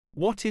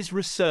What is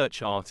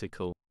research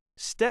article?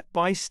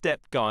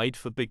 Step-by-step guide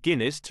for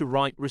beginners to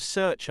write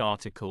research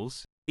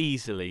articles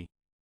easily.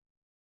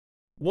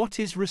 What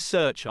is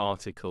research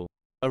article?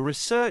 A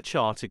research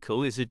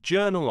article is a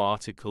journal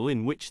article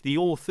in which the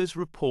authors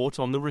report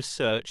on the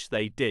research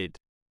they did.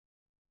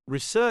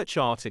 Research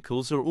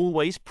articles are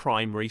always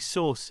primary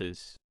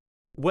sources.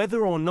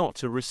 Whether or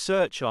not a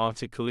research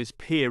article is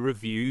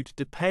peer-reviewed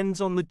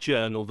depends on the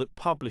journal that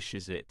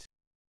publishes it.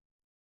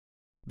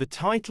 The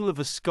title of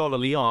a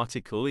scholarly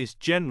article is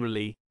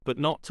generally, but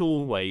not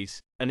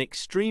always, an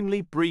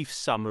extremely brief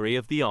summary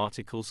of the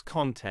article's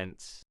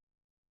contents.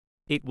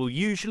 It will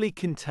usually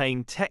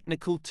contain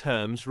technical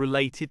terms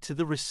related to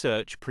the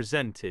research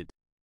presented.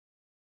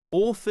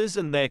 Authors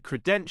and their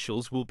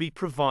credentials will be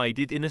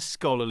provided in a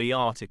scholarly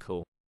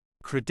article.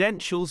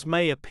 Credentials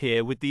may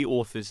appear with the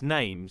author's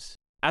names,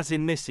 as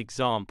in this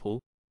example,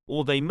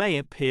 or they may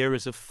appear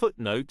as a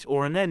footnote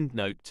or an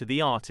endnote to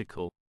the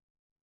article.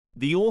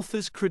 The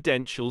author's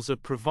credentials are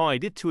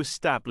provided to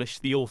establish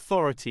the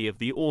authority of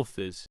the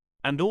authors,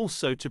 and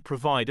also to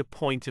provide a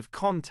point of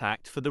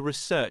contact for the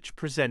research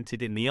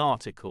presented in the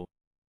article.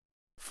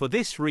 For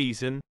this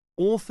reason,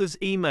 authors'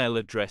 email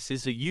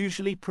addresses are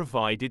usually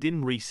provided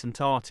in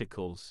recent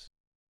articles.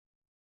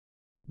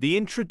 The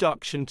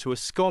introduction to a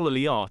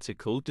scholarly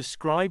article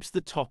describes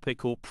the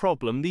topic or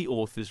problem the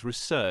authors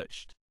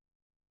researched.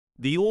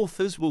 The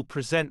authors will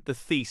present the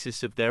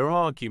thesis of their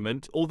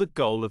argument or the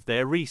goal of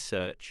their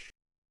research.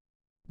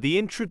 The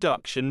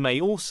introduction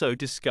may also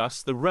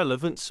discuss the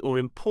relevance or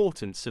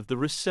importance of the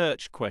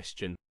research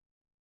question.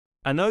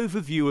 An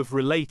overview of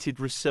related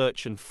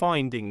research and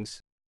findings,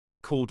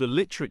 called a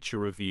literature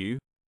review,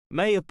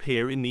 may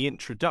appear in the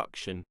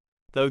introduction,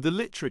 though the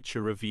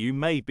literature review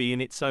may be in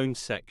its own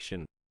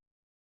section.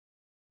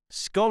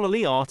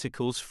 Scholarly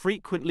articles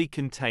frequently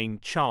contain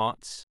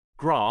charts,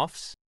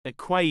 graphs,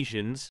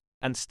 equations,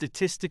 and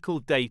statistical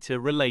data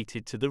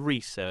related to the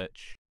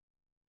research.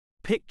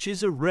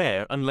 Pictures are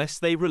rare unless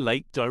they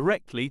relate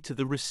directly to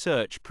the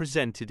research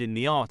presented in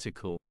the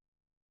article.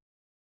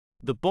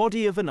 The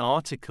body of an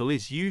article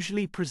is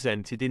usually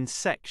presented in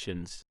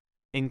sections,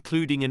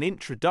 including an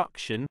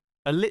introduction,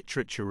 a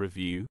literature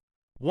review,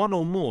 one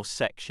or more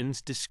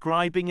sections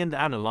describing and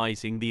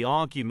analyzing the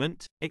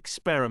argument,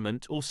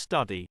 experiment, or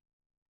study.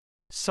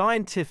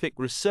 Scientific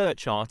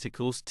research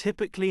articles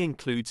typically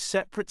include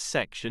separate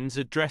sections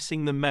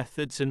addressing the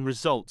methods and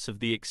results of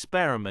the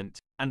experiment,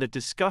 and a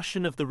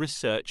discussion of the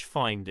research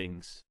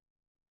findings.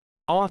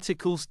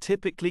 Articles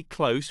typically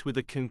close with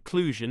a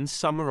conclusion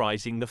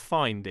summarizing the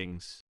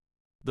findings.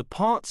 The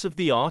parts of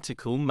the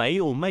article may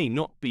or may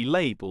not be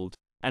labeled,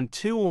 and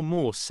two or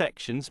more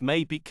sections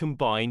may be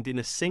combined in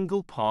a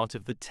single part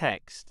of the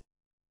text.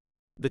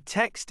 The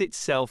text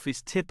itself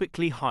is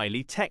typically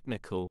highly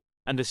technical,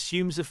 and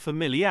assumes a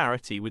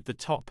familiarity with the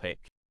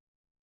topic.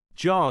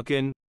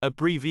 Jargon,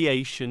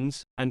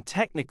 abbreviations, and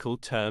technical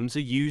terms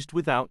are used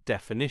without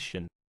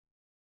definition.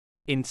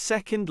 In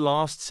second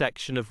last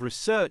section of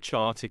research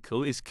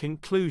article is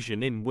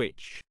conclusion, in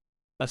which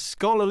a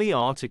scholarly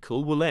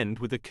article will end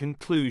with a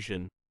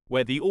conclusion,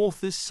 where the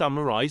authors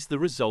summarize the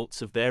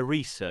results of their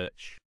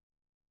research.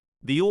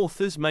 The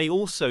authors may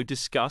also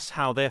discuss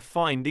how their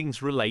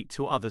findings relate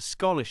to other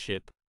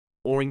scholarship,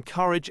 or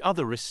encourage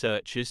other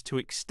researchers to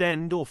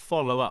extend or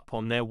follow up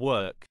on their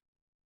work.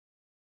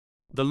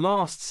 The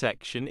last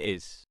section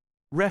is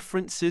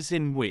references,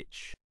 in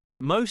which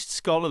most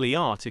scholarly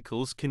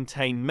articles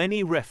contain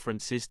many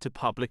references to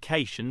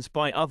publications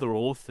by other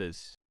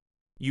authors.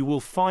 You will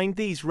find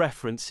these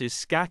references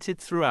scattered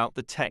throughout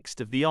the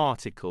text of the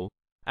article,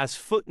 as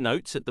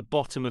footnotes at the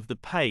bottom of the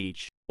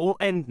page, or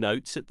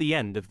endnotes at the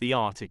end of the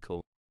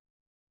article.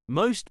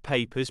 Most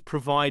papers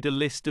provide a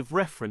list of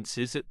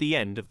references at the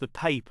end of the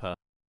paper.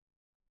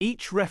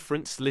 Each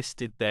reference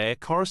listed there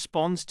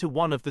corresponds to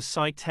one of the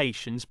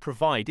citations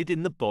provided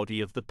in the body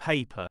of the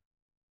paper.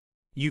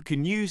 You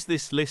can use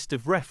this list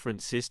of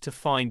references to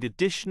find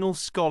additional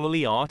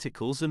scholarly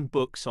articles and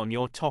books on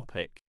your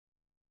topic.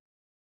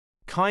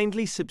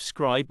 Kindly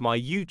subscribe my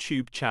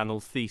YouTube channel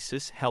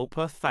Thesis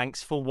Helper.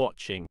 Thanks for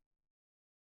watching.